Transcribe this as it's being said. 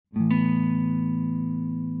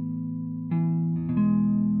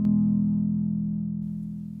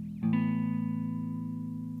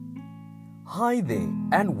Hi there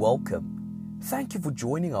and welcome. Thank you for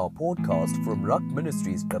joining our podcast from Rock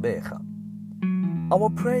Ministries Gqeberha.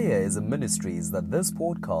 Our prayer as a ministry is that this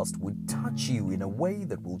podcast would touch you in a way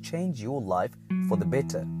that will change your life for the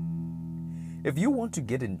better. If you want to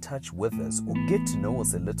get in touch with us or get to know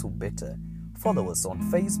us a little better, follow us on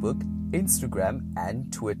Facebook, Instagram,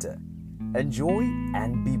 and Twitter. Enjoy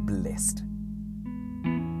and be blessed.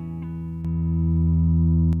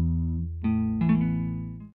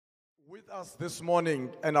 With us this morning,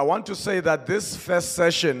 and I want to say that this first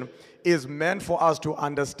session is meant for us to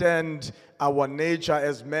understand our nature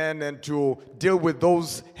as men and to deal with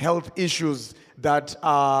those health issues that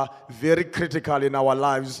are very critical in our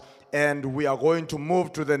lives. And we are going to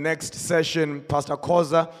move to the next session. Pastor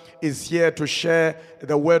Koza is here to share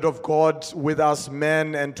the word of God with us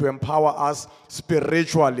men and to empower us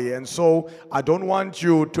spiritually. And so I don't want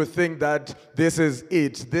you to think that this is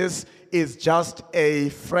it. This is just a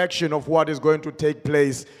fraction of what is going to take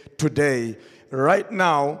place today. Right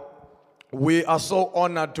now, we are so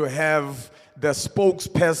honored to have the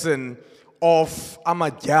spokesperson of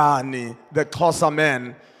Amadyani, the Xhosa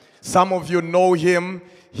man. Some of you know him.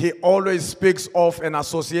 He always speaks of an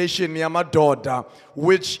association, Yamadoda,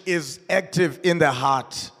 which is active in the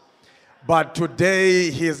heart. But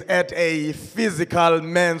today he's at a physical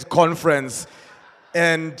men's conference,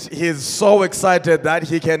 and he's so excited that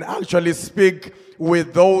he can actually speak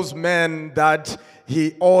with those men that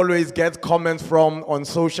he always gets comments from on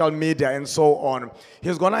social media and so on.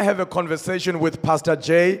 He's going to have a conversation with Pastor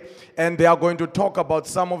Jay, and they are going to talk about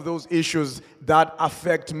some of those issues that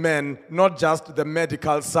affect men, not just the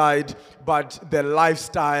medical side, but the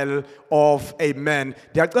lifestyle of a man.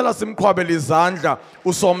 Ndiyacela simqhwabele izandla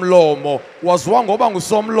uSomlomo. Waziwa ngoba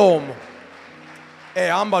nguSomlomo.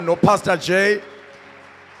 Ehamba no Pastor Jay.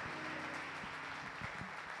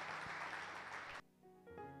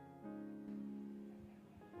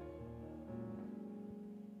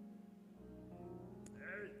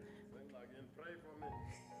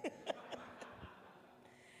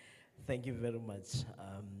 Thank you very much,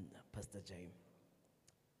 Pastor Jay.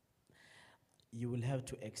 You will have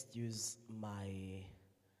to excuse my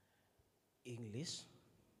English.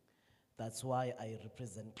 That's why I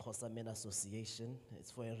represent Xhosa Men Association.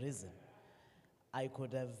 It's for a reason. I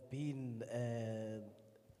could have been a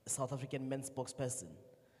South African men's spokesperson,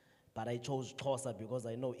 but I chose Xhosa because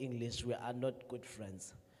I know English. We are not good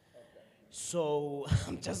friends. Okay. So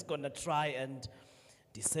I'm just gonna try and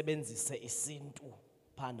disebenzise isintu.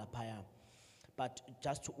 But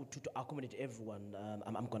just to accommodate everyone,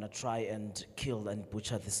 I'm going to try and kill and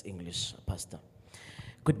butcher this English, Pastor.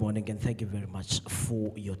 Good morning and thank you very much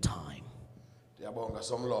for your time. Ayabonga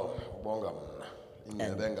Somlo, ubonga mna.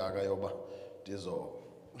 Indebe engaka yoba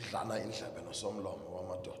ndizodlana indlebe noSomlomo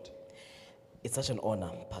wamadoda. It's such an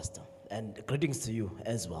honor, Pastor, and greetings to you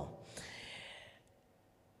as well.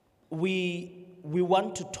 We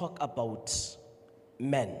want to talk about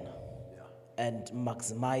men. And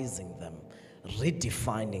maximizing them,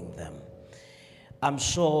 redefining them. I'm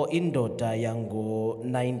sure indoda yango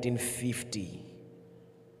 1950,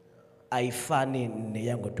 ayifani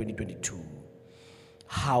neyango 2022.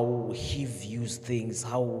 How he views things,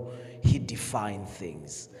 how he defines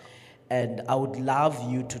things. And I would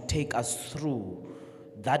love you to take us through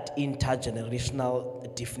that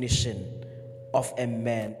intergenerational definition of a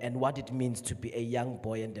man and what it means to be a young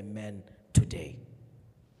boy and a man today.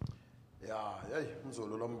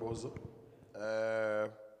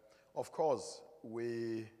 Of course,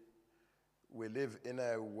 we live in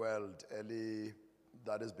a world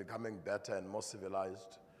that is becoming better and more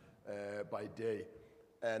civilized by day.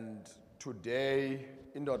 And today,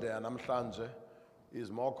 indoda yanamhlanje is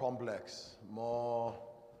more complex, more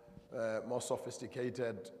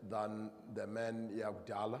sophisticated than the men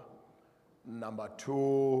yakudala. Number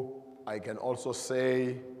two, I can also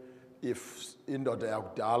say, if indoda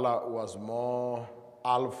yakudala was more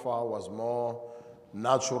alpha, was more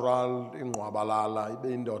natural, ingqwabalala, ibe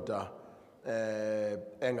indoda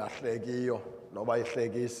engahlekiyo noba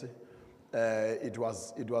ihlekisi, it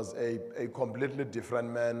was a completely different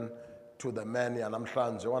man to the man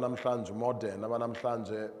yanamhlanje. Wanamhlanje modern,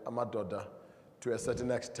 abanamhlanje amadoda, to a certain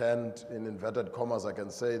extent, in inverted commas, I can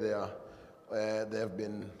say they have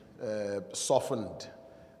been softened.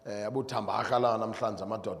 Abuthambaka la namhlanje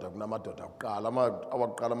amadoda kunamadoda akuqala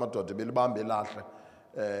awakuqala amadoda belibamba elahle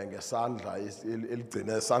ngesandla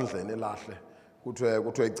eligcina esandleni elahle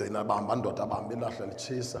kuthiwe igcina bamba indoda bamba elahle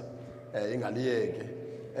litshisa ingaliyeke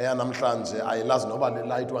eyanamhlanje ayilazi noba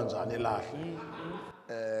lilayitwa njani elahle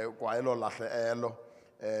kwayelo lahle elo.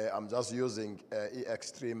 I'm just using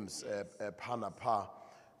extremes phana pha.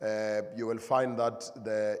 You will find that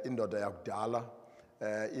the indoda yakudala,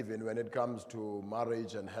 even when it comes to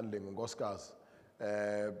marriage and handling unkosikazi,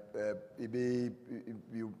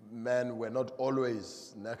 men were not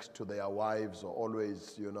always next to their wives or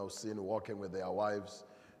always, seen walking with their wives.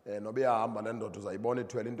 Nobe ahamba lendoda uzayibona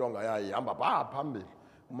ithwele intonga yayo ihamba phaa phambili.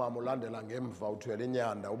 Umama ulandela ngemva uthwele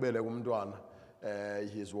inyanda ubele kumntwana.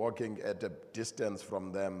 He's walking at a distance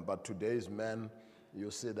from them, but today's men, you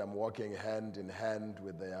see them walking hand in hand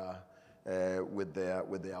with their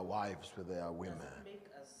wives, with their women.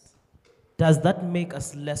 Does that make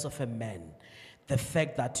us less of a man? The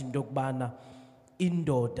fact that indokubana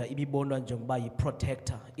indoda ibibonwa njengoba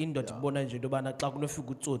yi-protector, indoda ibonwa nje intobana xa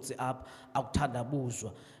kunofika utsotsi apha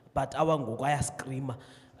akuthandabuzwa, but awangoku ayaskrima.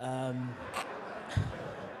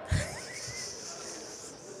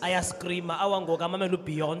 Ayaskrima awangoku amamela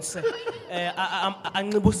uBeyonce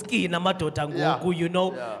anxiba uskini amadoda ngoku,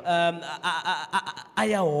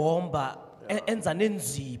 ayahomba enza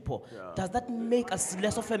nenzipho. Does that make us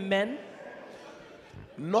less of a man?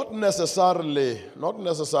 Not necessarily,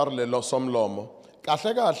 Somlomo.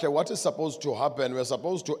 Kahle kahle, what is supposed to happen, we're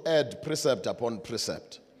supposed to add precept upon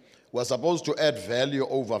precept. We're supposed to add value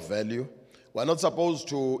over value. We're not supposed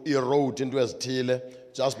to erode into ezithile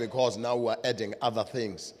just because now we're adding other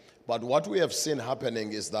things. But what we have seen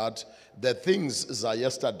happening is that the things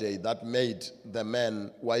yesterday that made the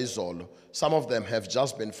men waizolo, some of them have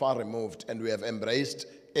just been far removed, and we have embraced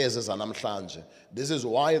ezezanamhlanje. This is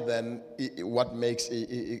why then what makes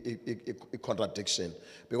a contradiction,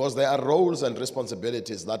 because there are roles and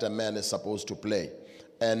responsibilities that a man is supposed to play.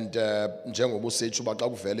 And njengoba usitsho uba xa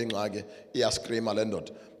kuvela ingxaki iyaskrima le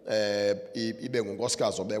ndoda ibe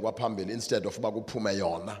ngunkosikazi obekwa phambili instead of uba kuphume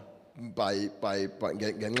yona by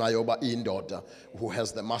ngenxa yoba iyindoda who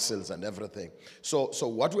has the muscles and everything. So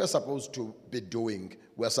what we are supposed to be doing,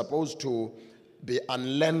 we are supposed to be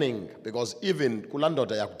unlearning, because even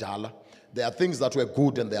kulandoda yakudala, there are things that were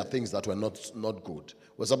good and there are things that were not good.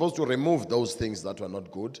 We're supposed to remove those things that were not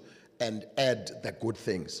good and add the good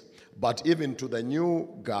things. But even to the new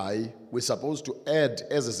guy, we're supposed to add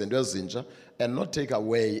ezizinto ezintsha and not take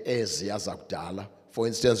away eziya zakudala. For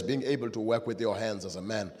instance, being able to work with your hands as a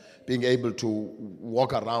man, being able to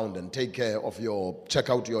walk around and take care of check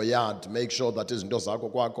out your yard, make sure that izinto zakho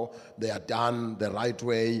kwakho, they are done the right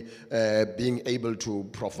way, being able to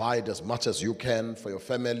provide as much as you can for your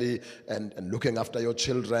family and looking after your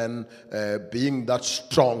children, being that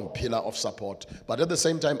strong pillar of support. But at the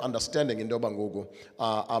same time, understanding in Dobangugu,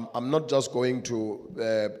 I'm not just going to,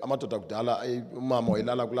 amadoda kudala, umama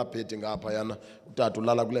ilala kula bedding apha yana, utata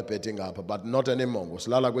ulala kule bedding apha, but not anymore.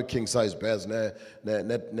 Usilala kwe king size beds, ne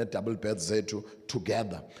double beds zethu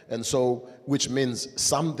together. And so, which means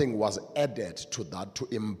something was added to that to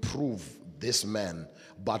improve this man,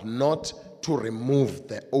 but not to remove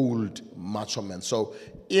the old macho man. So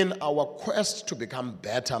in our quest to become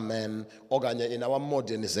better men, in our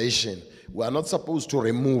modernization, we are not supposed to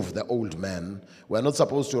remove the old man. We are not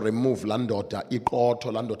supposed to remove landoda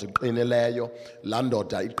iqotho, landoda iqinileyo,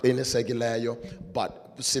 landoda iqinisekileyo, but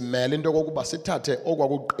simele into kokuba sithathe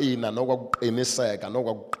okwakuqina nokwakuqiniseka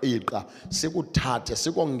nokwakuqiqa sikuthathe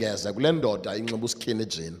sikongeze kule ndoda inxiba uskini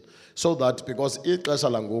ejini, so that because ixesha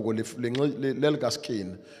langoku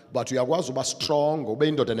lelikaskini, but uyakwazi uba strong ube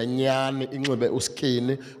indoda nenyani inxibe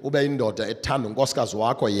uskini, ube indoda ethanda unkosikazi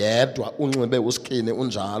wakho yedwa unxibe uskini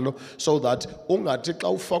unjalo, so that ungathi xa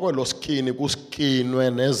ufakwe lo skini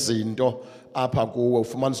kuskinwe nezinto apha kuwe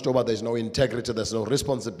ufumanisa into yoba there's no integrity, there's no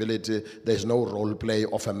responsibility, there's no role play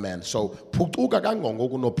of a man. So phucuka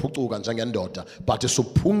kangongoku unophucuka njengendoda, but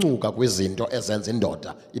suphuncuka kwizinto ezenza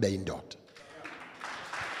indoda ibe yindoda.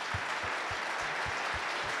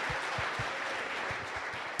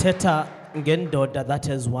 Teta ngendoda that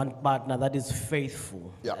has one partner that is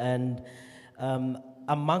faithful. Yeah. And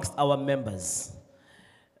amongst our members,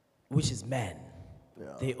 which is men,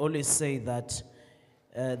 they always say that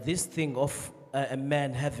this thing of a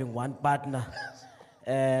man having one partner,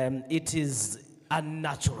 it is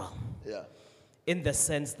unnatural. Yeah. In the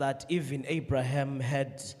sense that even Abraham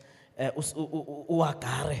had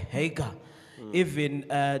Hagar. Even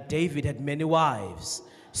David had many wives.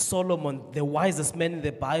 Solomon, the wisest man in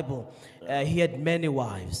the Bible, he had many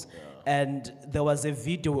wives. And there was a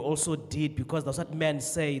video we also did, because that's what men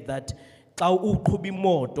say, that because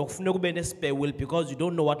you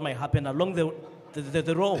don't know what might happen along the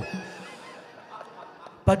road.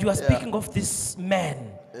 But you are speaking of this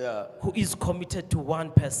man who is committed to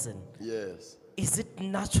one person. Yes. Is it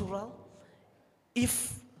natural?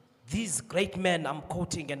 If these great men I'm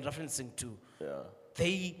quoting and referencing to,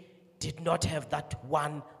 they did not have that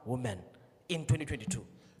one woman in 2022.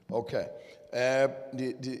 Okay.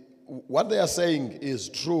 What they are saying is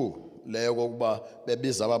true. Even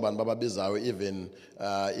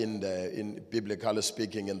in biblically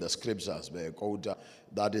speaking in the scriptures,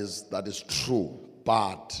 that is true.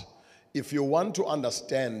 But if you want to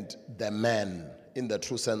understand the man in the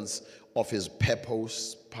true sense of his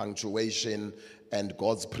purpose, punctuation, and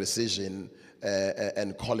God's precision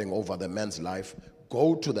and calling over the man's life,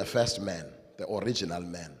 go to the first man, the original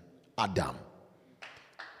man, Adam.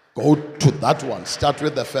 Go to that one. Start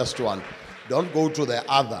with the first one. Don't go to the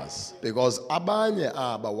others. Because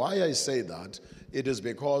why I say that, it is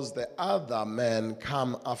because the other men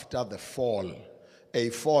come after the fall. A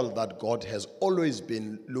fall that God has always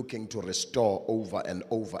been looking to restore over and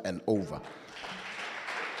over and over.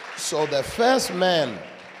 So the first man,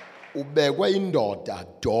 ubekwe indoda,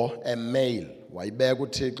 a male, wayibeka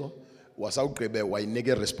uThixo, wasawugqibe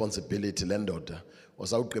wayinika responsibility le ndoda,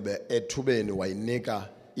 wasawugqibe ethubeni wayinika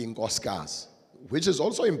inkosikazi. Which is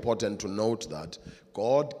also important to note that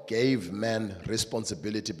God gave man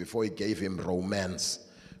responsibility before he gave him romance.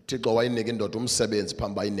 Thixo wayinika indoda umsebenzi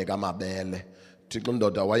phambi ayinika amabele. Thixo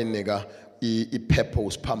indoda wayinika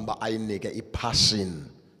i-purpose phambi ayinike i-passion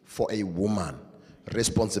for a woman.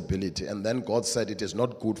 Responsibility. And then God said it is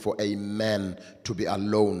not good for a man to be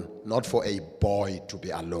alone, not for a boy to be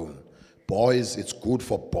alone. Boys, it's good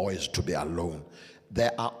for boys to be alone.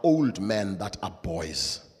 There are old men that are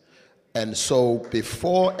boys. And so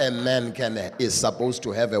before a man is supposed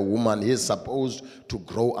to have a woman, he is supposed to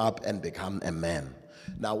grow up and become a man.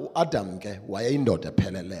 Now Adam wayeyindoda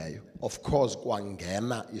epheleleyo. Of course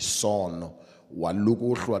kwangena isono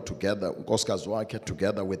walukuhlwa together unkosikazi wakhe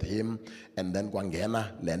together with him, and then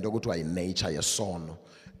kwangena lento kuthiwa yi-nature yesono,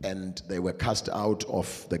 and they were cast out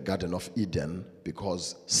of the Garden of Eden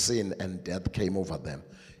because sin and death came over them.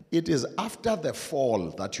 It is after the fall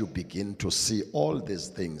that you begin to see all these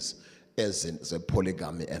things, as in the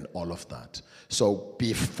polygamy and all of that. So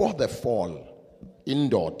before the fall,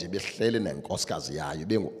 indoda ibihleli nenkosikazi yayo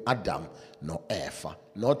bengu Adam no Eva,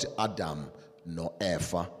 not Adam no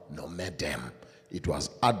Eva no Madam. It was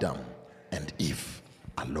Adam and Eve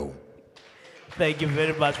alone. Thank you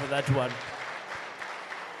very much for that one.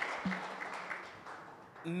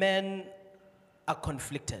 Men are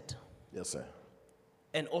conflicted. Yes, sir.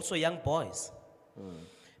 And also young boys.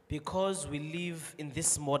 Because we live in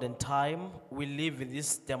this modern time, we live in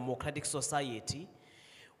this democratic society,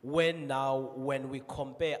 when we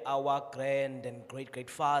compare our grand and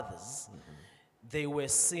great-great-fathers, they were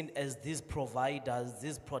seen as these providers,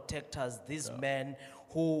 these protectors, these men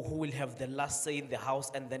who will have the last say in the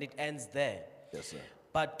house, and then it ends there. Yes, sir.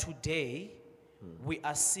 But today, we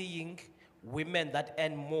are seeing women that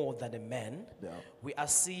earn more than a man. Yeah. We are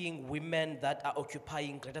seeing women that are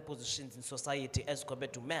occupying greater positions in society as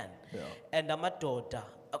compared to men. Yeah. And amadoda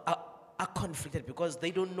are conflicted because they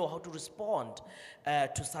don't know how to respond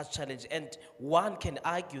to such challenge. And one can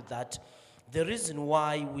argue that the reason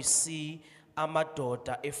why we see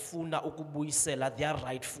amadoda efuna ukubuyisela their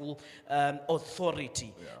rightful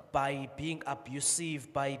authority by being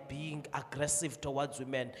abusive, by being aggressive towards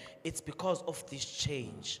women, it's because of this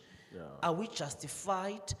change. Are we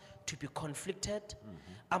justified to be conflicted?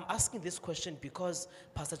 I'm asking this question because,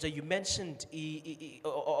 Pastor Jay, you mentioned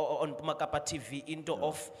on Makapa TV into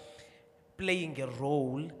of playing a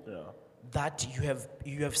role that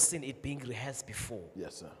you have seen it being rehearsed before.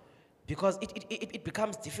 Yes, sir. Because it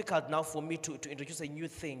becomes difficult now for me to introduce a new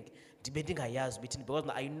thing. Because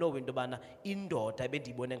I know when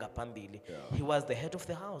he was the head of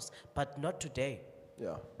the house, but not today.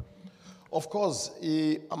 Yeah. Of course,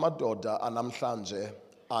 amadoda anamhlanje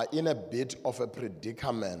are in a bit of a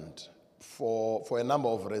predicament for a number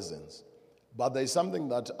of reasons. But there is something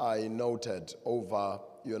that I noted over,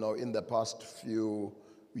 in the past few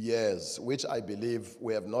years, which I believe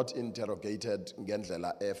we have not interrogated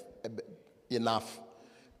ngendlela enough.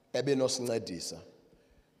 Ebenosincedisa.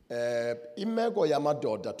 Imeko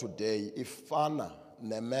yamadoda today ifana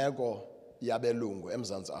nemeko yabelungu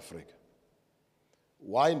eMzantsi Afrika.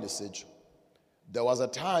 Why ndisitsho? There was a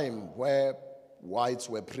time where whites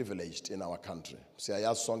were privileged in our country.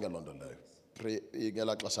 Siyayazi sonke loo nto leyo.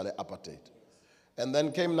 Ngela xesha le-apartheid. And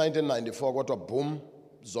then came 1994, kodwa boom,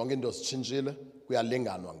 zonke into zitshintshile,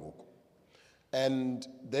 kuyalinganwa ngoku. And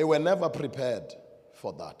they were never prepared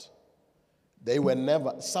for that. They were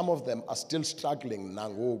never, some of them are still struggling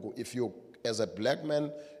nangoku. If you, as a black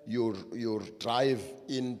man, you drive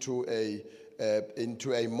into a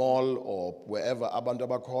mall or wherever abantu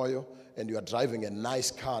abakhoyo, and you are driving a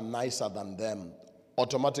nice car, nicer than them,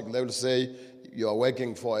 automatically they will say you are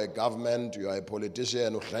working for a government, you are a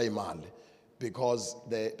politician, because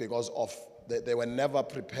of They were never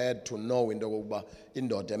prepared to know into okokuba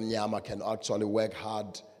indoda emnyama can actually work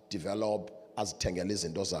hard, develop, azithengele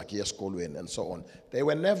izinto zakhe esikolweni and so on. They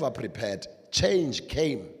were never prepared. Change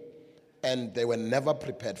came, and they were never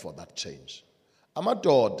prepared for that change.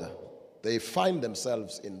 Amadoda, they find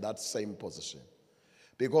themselves in that same position.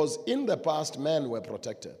 Because in the past, men were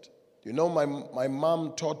protected. You know, my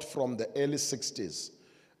mom taught from the early 60s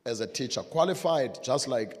as a teacher, qualified just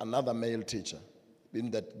like another male teacher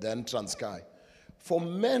in the then Transkei. For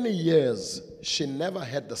many years, she never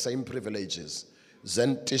had the same privileges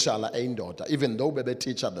than teacher la eindoda, even though they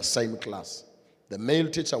teach at the same class. The male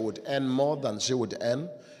teacher would earn more than she would earn,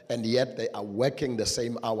 and yet they are working the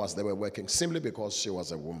same hours they were working simply because she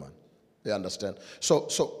was a woman. You understand? So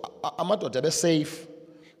amadoda be safe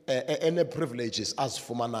any privileges as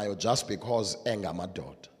fumanayo just because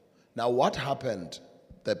engamadod. Now what happened?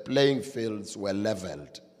 The playing fields were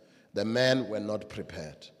leveled. The men were not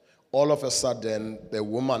prepared. All of a sudden, the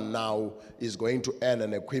woman now is going to earn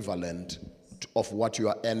an equivalent of what you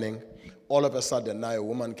are earning. All of a sudden now a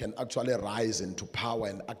woman can actually rise into power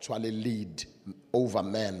and actually lead over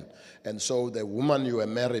men. And so the woman you were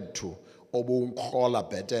married to, all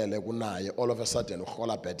of a sudden,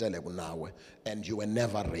 and you were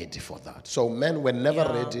never ready for that. So men were never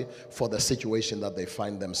ready for the situation that they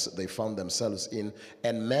found themselves in,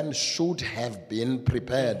 and men should have been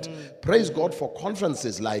prepared. Praise God for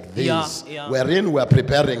conferences like these, wherein we are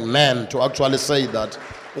preparing men to actually say that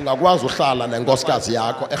ungakwazi uhlala nenkosikazi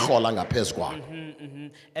yakho ehola ngaphezu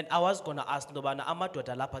kwakho. And I was going to ask Ndobana,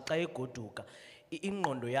 amadoda lapha xa egoduka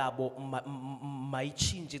ingqondo yabo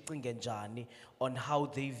mayichinje icinge njani on how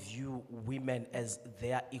they view women as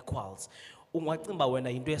their equals. Ungacimba wena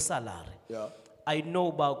into yesalary. Yeah. I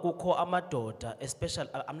know ba kukho amadoda, especially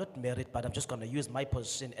I'm not married, but I'm just going to use my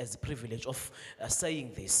position as the privilege of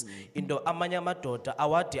saying this. Into amanye amadoda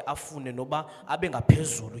awade afune noba abe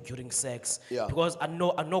ngaphezulu during sex, Yeah. because I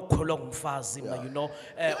know kholwa ngumfazi, you know,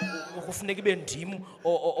 kufuneka ibe ndim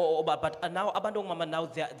but now abantu ngama now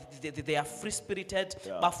they are free spirited,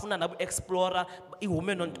 bafuna nabo explore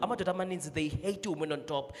women on amadoda amaninzi, they hate women on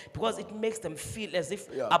top because it makes them feel as if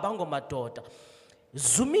abango madoda.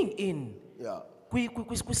 Zooming in,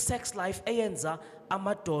 kwi sex life eyenza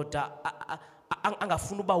amadoda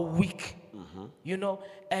angafuna uba weak, you know,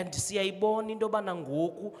 and siyayibona into bana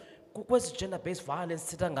ngoku kwezi gender based violence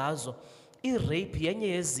sithetha ngazo, i-rape yenye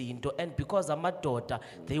yezinto, and because amadoda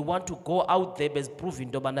they want to go out there bezprove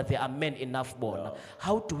into bana they are men enough bona.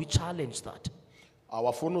 How do we challenge that?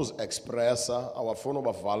 Awafuna uzi-expressa, awafuna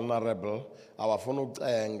uba vulnerable, awafuna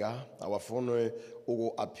ucenga, awafuna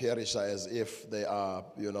uku-appearisha as if they are,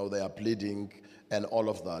 you know, they are bleeding and all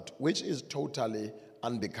of that, which is totally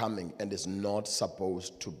unbecoming and is not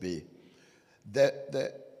supposed to be.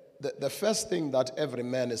 The first thing that every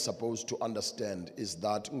man is supposed to understand is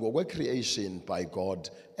that ngokwe creation by God,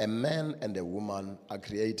 a man and a woman are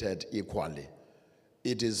created equally.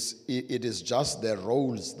 It is just the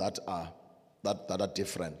roles that are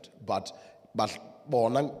different, but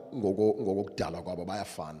bona ngokudala kwabo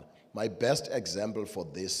bayafana. My best example for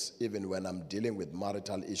this, even when I'm dealing with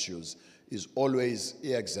marital issues, is always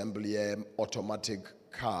the example automatic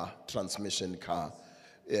car, transmission car.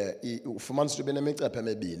 Ufumans to be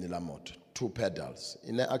a motor, 2 pedals,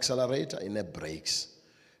 in an accelerator, in a brakes.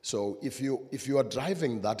 So if you are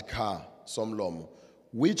driving that car, Somlom,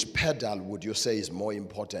 which pedal would you say is more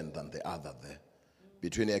important than the other there,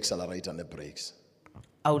 between the accelerator and the brakes?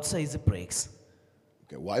 I would say it's the brakes.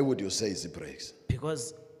 Okay, why would you say it's the brakes?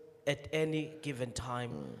 Because at any given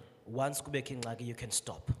time, once kubeki ngxaki, you can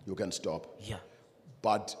stop. You can stop. Yeah.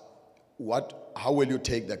 But how will you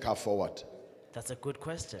take the car forward? That's a good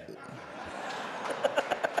question.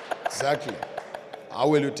 Exactly. How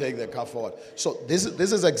will you take the car forward? So this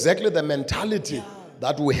is exactly the mentality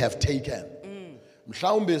that we have taken.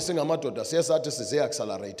 Mhlawumbe singamadoda siyasathi size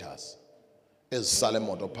accelerators ezisala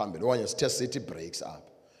imoto phambili okanye sithe sithi brakes up.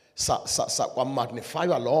 Kwa magnify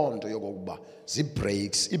loo nto yokokuba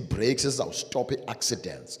zi-brakes, i-brakes zizawustop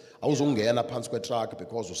i-accidents. Awuzungena phansi kwe-truck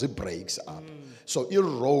because uzi-brakes up. So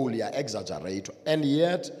i-role ya-exaggerate. And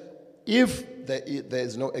yet, if there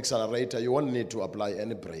is no accelerator, you won't need to apply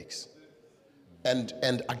any brakes.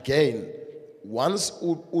 And again, once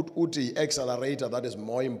uti accelerator, that is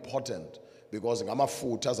more important because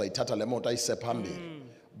ngamafutha azayithatha le moto ayise phambili.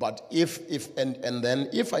 But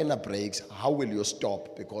if I na brakes, how will you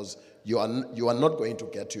stop? Because you are not going to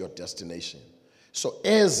get to your destination. So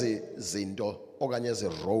ezi zinto okanye ezi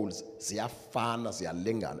roles ziyafana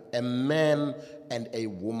ziyalingana. A man and a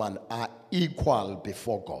woman are equal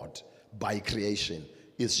before God by creation.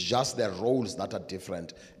 It's just the roles that are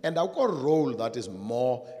different. And I've got a role that is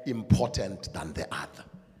more important than the other.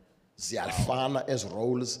 Ziyafana as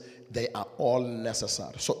roles, they are all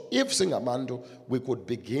necessary. So if singabantu, we could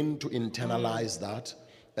begin to internalize that.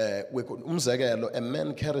 We could, umzekelo, a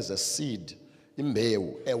man carries a seed,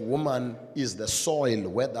 imbewu. A woman is the soil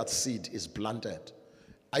where that seed is planted.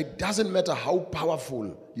 It doesn't matter how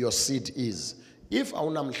powerful your seed is. If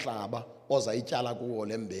awunamhlaba ozayityala kuwo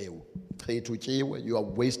le mbewu, chitha utyiwe, you are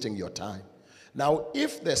wasting your time. Now,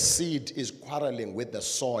 if the seed is quarreling with the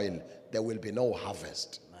soil, there will be no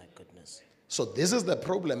harvest. My goodness. So this is the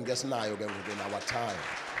problem ngesinayo ke ngoku in our time.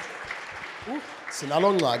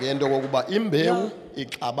 Sinalo ngxaki into kokuba imbewu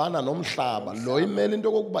ixabana nomhlaba lo imele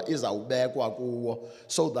into kokuba izawubekwa kuwo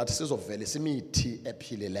so that sizovela simithi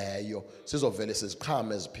ephilileyo, sizovela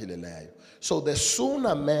siziqhamo eziphilileyo. So the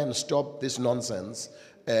sooner men stop this nonsense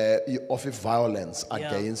of violence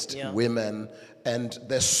against women, and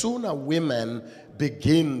the sooner women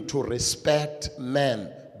begin to respect men.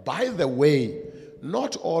 By the way,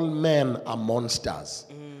 not all men are monsters,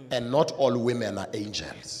 and not all women are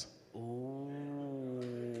angels.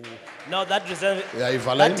 No, that deserves,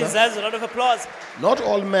 that deserves a lot of applause. Not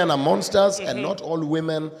all men are monsters, and not all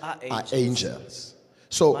women are angels.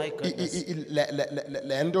 So,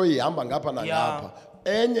 lento ihamba ngapha nangapha.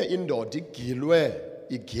 Enye indoda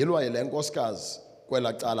igilwa yile nkosikazi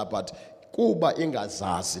kwela cala, but kuba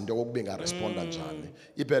ingazazi into kokuba ingaresponda njani,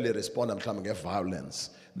 iphela iresponda mhlawumbe ngeviolence,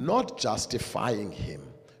 not justifying him.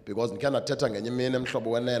 Because ndikhe ndathetha ngenye imini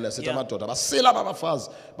emhlobo wenene sithi amadoda basila babafazi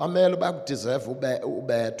bamele bayakudeserve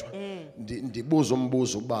ubethwa. Ndibuza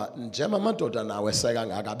umbuzo uba njema amadoda nawe seka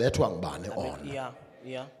ngakabethwa ngubani ona.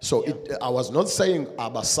 So I was not saying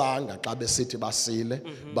abasanga xa besithi basile,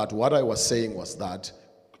 but what I was saying was that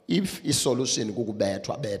if isolution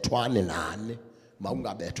kukubethwa bethwane nani,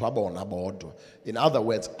 mawungabethwa bona bodwa. In other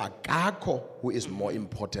words, akakho who is more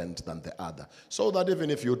important than the other. So that even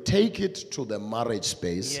if you take it to the marriage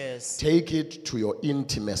space, take it to your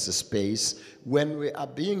intimacy space, when we are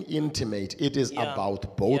being intimate, it is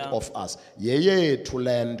about both of us. Yeyethu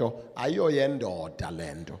lento ayoyendoda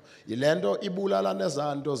lento. Ilento ibulala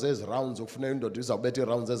nezanto zezi rounds ukufuneka indoda izawubetha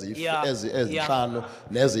rounds ezihlanu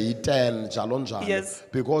neziyi-10 njalo njalo.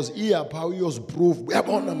 Because iyapha uyosiprove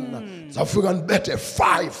uyabona mna zawufika ndibethe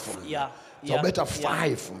 5 mna. Zawubetha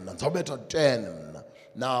 5 mna, zawubetha 10 mna.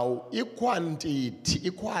 Now i-quantity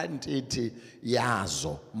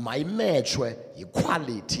yazo mayimatchwe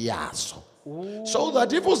yi-quality yazo. So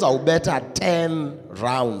that if uzawubetha 10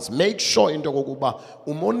 rounds, make sure into kokuba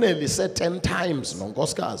umonelise 10 times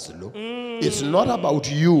nonkosikazi lo. It's not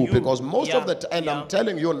about you, because most of the time, and I'm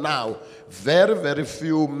telling you now, very, very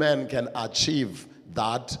few men can achieve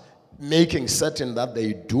that, making certain that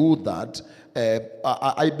they do that.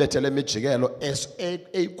 I better let me as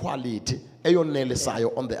a quality, on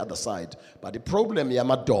the other side. But the problem,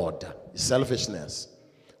 yamadoda, is selfishness.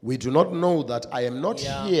 We do not know that I am not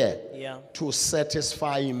here to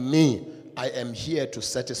satisfy me. I am here to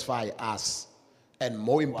satisfy us. And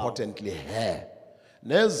more importantly, her.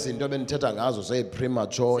 Nezinto benithetha ngazo say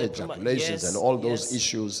premature ejaculations and all those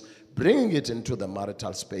issues, bringing it into the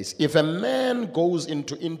marital space. If a man goes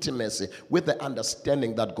into intimacy with the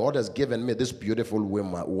understanding that God has given me this beautiful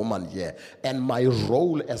woman here, and my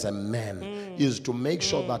role as a man is to make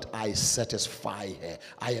sure that I satisfy her.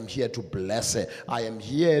 I am here to bless her. I am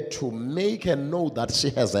here to make her know that she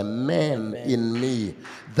has a man in me.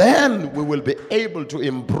 Then we will be able to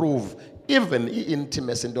improve even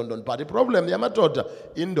intimacy in London. But the problem, yamadoda,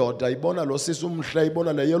 indoda ibona lo sisi umhle,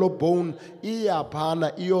 ibona le yellow bone,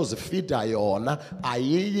 iyaphana iyozifida yona,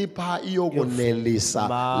 ayiyipha iyokunelisa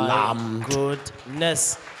lam.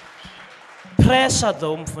 Goodness. Pressure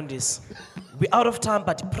though, mfundisi. We're out of time,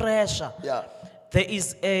 but pressure. There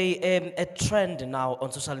is a trend now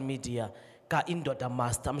on social media. Ka indoda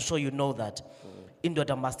must. I'm sure you know that.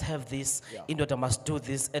 Indoda must have this, indoda must do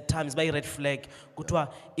this. At times by red flag, kutwa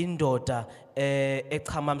indoda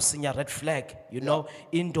echama msinya red flag, you know,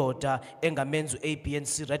 indoda engamenzu A, B, and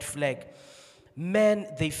C red flag. Men,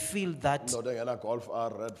 they feel that golf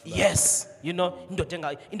are red flag. Yes, you know,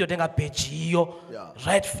 indoda enga bejiyo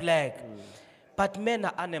red flag. But men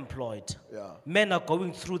are unemployed. Men are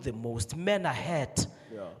going through the most. Men are hurt.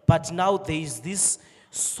 But now there is this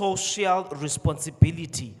social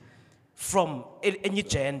responsibility from any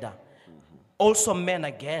gender. Also men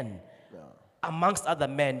again, amongst other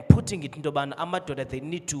men, putting it into an amateur that they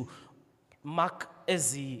need to mark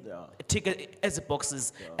as the ticket as the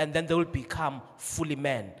boxes, and then they will become fully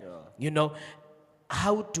men. You know,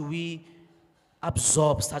 how do we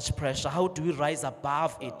absorb such pressure? How do we rise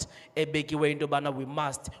above it? We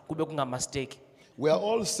must, kube kunga mistake. We are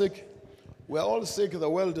all sick. We are all sick. The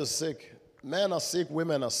world is sick. Men are sick.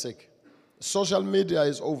 Women are sick. Social media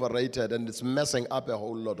is overrated and it's messing up a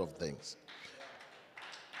whole lot of things.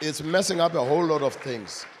 It's messing up a whole lot of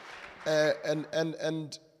things.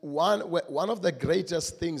 And one of the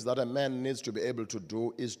greatest things that a man needs to be able to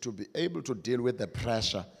do is to be able to deal with the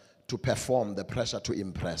pressure to perform, the pressure to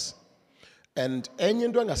impress. And enye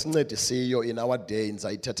into engasincedisiyo in our day,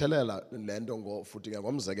 ngizayithethelela le nto futhi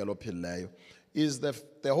ngomzekelo ophilileyo, is the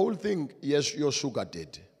whole thing, yes, your sugar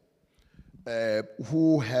daddy,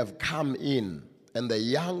 who have come in, and the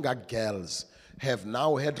younger girls have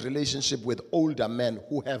now had relationship with older men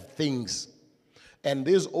who have things. And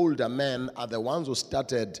these older men are the ones who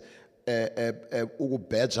started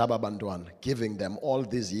giving them all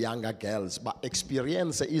these younger girls, but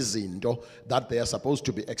experience izinto that they are supposed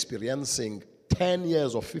to be experiencing 10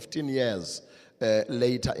 years or 15 years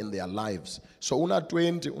later in their lives. So una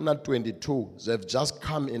 20, una 22, they've just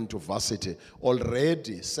come into varsity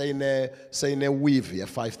already. Say ne weave ye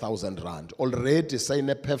 5,000 rand. Already say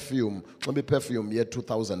ne perfume, maybe perfume ye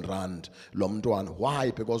 2,000 rand. Lomdwan. Why?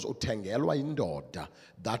 Because utengelwa indoda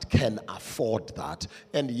that can afford that,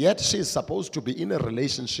 and yet she's supposed to be in a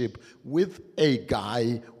relationship with a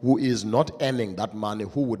guy who is not earning that money,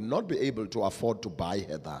 who would not be able to afford to buy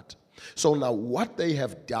her that. So now what they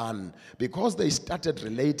have done, because they started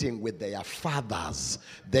relating with their fathers,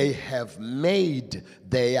 they have made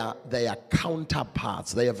their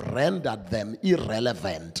counterparts, they have rendered them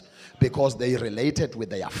irrelevant because they related with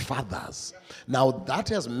their fathers. Now that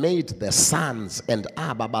has made the sons and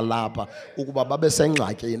ababalapa,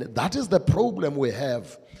 that is the problem we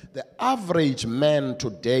have. The average man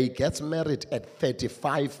today gets married at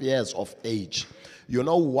 35 years of age. You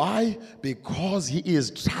know why? Because he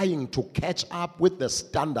is trying to catch up with the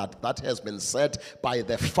standard that has been set by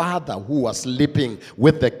the father who was sleeping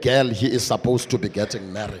with the girl he is supposed to be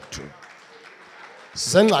getting married to.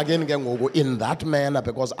 In that manner,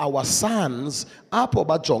 because our sons,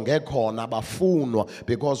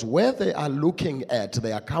 because where they are looking at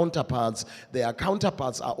their counterparts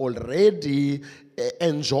are already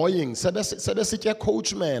enjoying.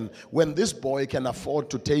 Coachman, when this boy can afford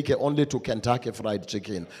to take it only to Kentucky Fried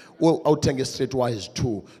Chicken, I'll take it streetwise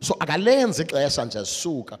too. So that's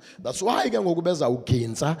why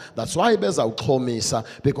that's why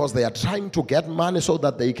because they are trying to get money so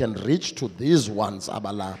that they can reach to these ones.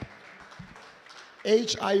 HIV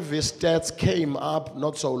stats came up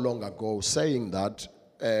not so long ago saying that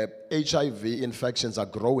HIV infections are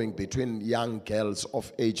growing between young girls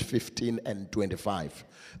of age 15 and 25.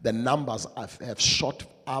 The numbers have shot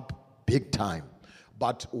up big time.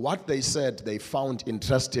 But what they said they found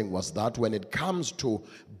interesting was that when it comes to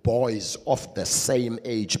boys of the same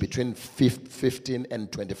age, between 15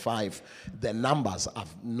 and 25, the numbers are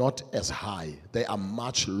not as high. They are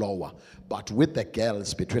much lower. But with the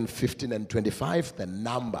girls between 15 and 25, the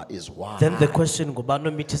number is wide. Then the question, Gubano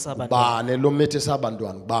mitisa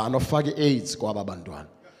abantwana, bano fake AIDS kwaba bantwana.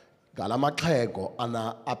 Galamaxhego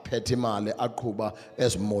ana aphethe imali aqhuba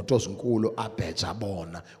ezimoto ezinkulu abheja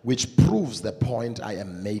bona, which proves the point I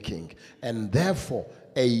am making. And therefore,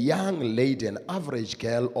 a young lady, an average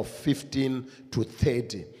girl of 15 to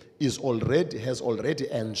 30, has already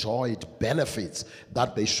enjoyed benefits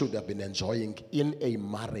that they should have been enjoying in a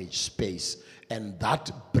marriage space. And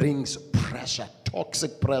that brings pressure,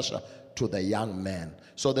 toxic pressure to the young man.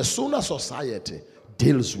 So the sooner society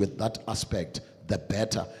deals with that aspect, the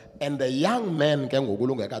better. And the young men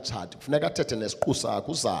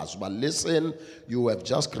listen, you have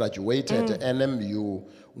just graduated NMU,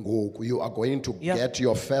 you are going to get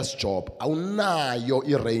your first job. Awunayo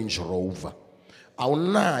i-Range Rover.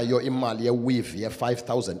 Awunayo imali ye-weave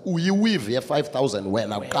ye-5,000. Uyi-weave ye-5,000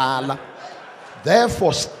 wena qala.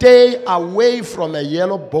 Therefore, stay away from a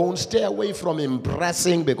yellow bone. Stay away from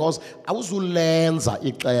impressing, because awuzulenza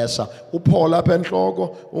ixesha. Uphola apha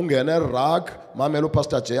enhloko, ungene rag, mamela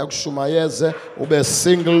uPastor J akushumayeze, ube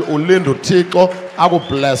single, ulinde uThixo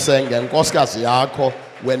akublesse ngenkosikazi yakho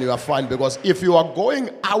when you are fine. Because if you are going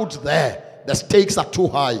out there, the stakes are too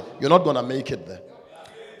high. You're not going to make it there.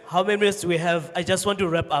 How many minutes do we have? I just want to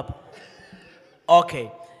wrap up.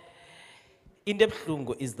 Okay. In-depth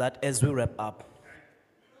lungu is that as we wrap up,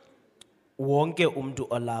 wonke umntu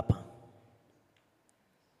olapha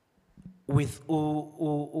with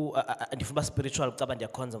ndifuna spiritual caba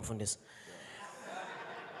ndiyakhonza mfundisi.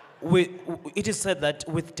 It is said that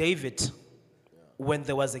with David, when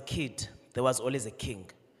there was a kid, there was always a king.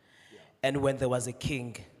 And when there was a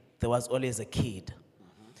king, there was always a kid.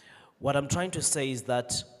 What I'm trying to say is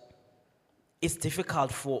that it's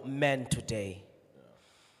difficult for men today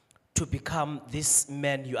to become this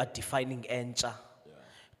man you are defining encha,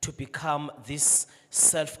 to become this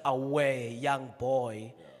self-aware young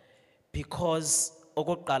boy, because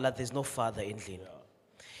okokuqala, there's no father in Lino.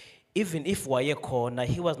 Even if wayekhona,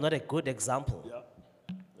 he was not a good example.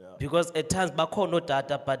 Because at times, bakhona no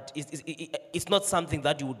data, but it's not something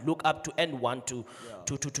that you would look up to and want to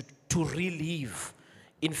relive.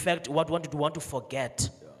 In fact, want to forget.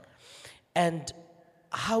 And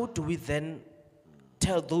how do we then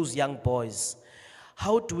tell those young boys?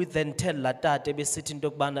 How do we then tell Latate be sitting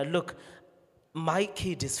dogbana, look, my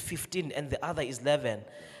kid is 15 and the other is 11,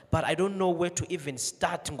 but I don't know where to even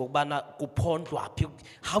start.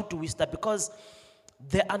 How do we start? Because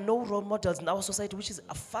there are no role models in our society, which is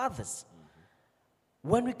our fathers.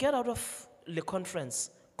 When we get out of the conference,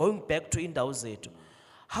 going back to indawo zethu,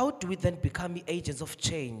 how do we then become agents of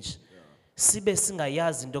change? Sibe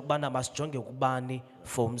singayazi into yokubana masijonge kubani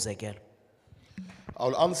for umzekelo.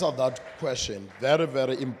 I'll answer that question. Very,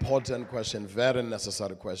 very important question, very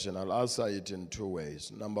necessary question. I'll answer it in two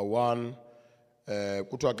ways. Number one,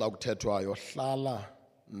 kuthiwa xa kuthethwayo hlala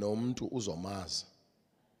nomntu uzomazi,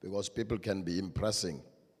 because people can be impressing,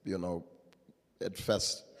 at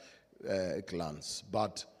first glance.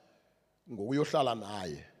 But ngokuyohlala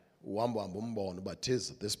naye, uhamba umbone, but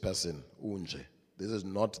this person unje. This is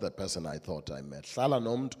not the person I thought I met. Hlala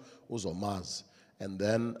nomntu uzomazi. And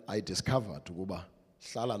then I discovered ukuba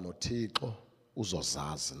hlala noThixo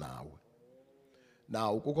uzozazi nawe.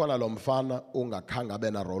 Now kukhona lo mfana ungakhange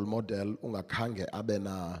abe na role model, ungakhange abe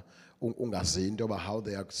na ungazi into about how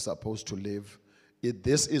they are supposed to live.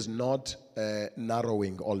 This is not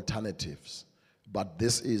narrowing alternatives, but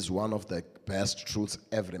this is one of the best truths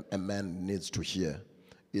a man needs to hear,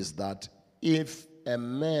 is that if a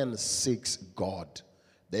man seeks God,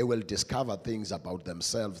 they will discover things about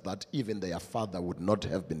themselves that even their father would not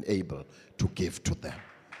have been able to give to them.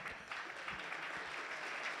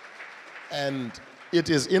 And it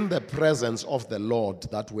is in the presence of the Lord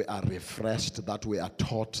that we are refreshed, that we are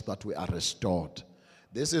taught, that we are restored.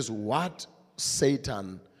 This is what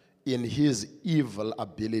Satan, in his evil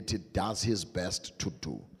ability, does his best to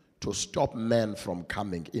do, to stop men from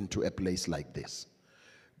coming into a place like this.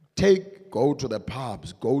 Go to the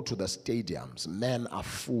pubs, go to the stadiums. Men are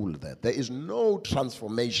full there. There is no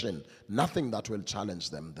transformation, nothing that will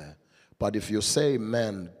challenge them there. But if you say,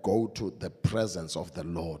 men, go to the presence of the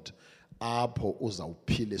Lord, apho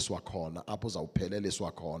uzawuphiliswa khona, apho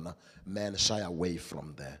uzawupheleliswa khona, men shy away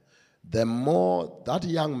from there. The more that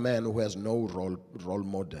young man who has no role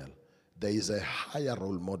model, there is a higher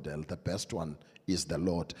role model. The best one is the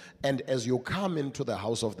Lord. And as you come into the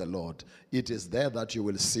house of the Lord, it is there that you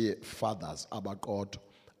will see fathers. Abakot.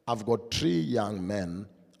 I've got 3 young men,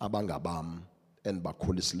 Abangabam and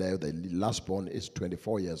Bakulislev. The last born is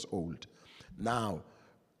 24 years old. Now,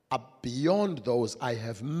 beyond those, I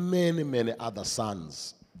have many, many other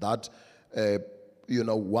sons that,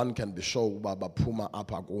 one can be sure Puma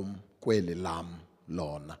apagum kweli lam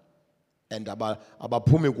lona. And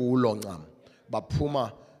abapumi kulo ncam,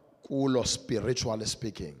 baphuma kulo spiritually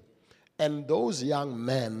speaking. And those young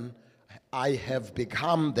men, I have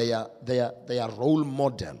become their role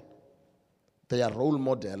model. Their role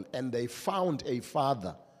model, and they found a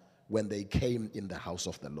father when they came in the house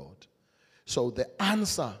of the Lord. So the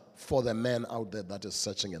answer for the man out there that is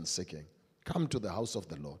searching and seeking, come to the house of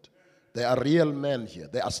the Lord. There are real men here.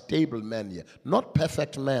 There are stable men here. Not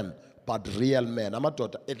perfect men, but real men.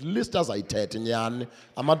 Amadoda, at least as I tete nyani.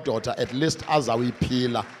 Amadoda, at least as I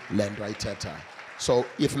pila land right teta. So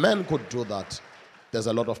if men could do that, there's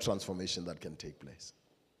a lot of transformation that can take place.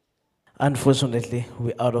 Unfortunately,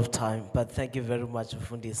 we're out of time, but thank you very much,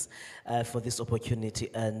 Mfundisi, for this opportunity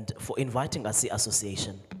and for inviting us the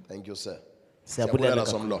association. Thank you, sir. Siyabulela. Siyabulela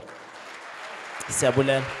somlo.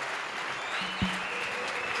 Siyabulela.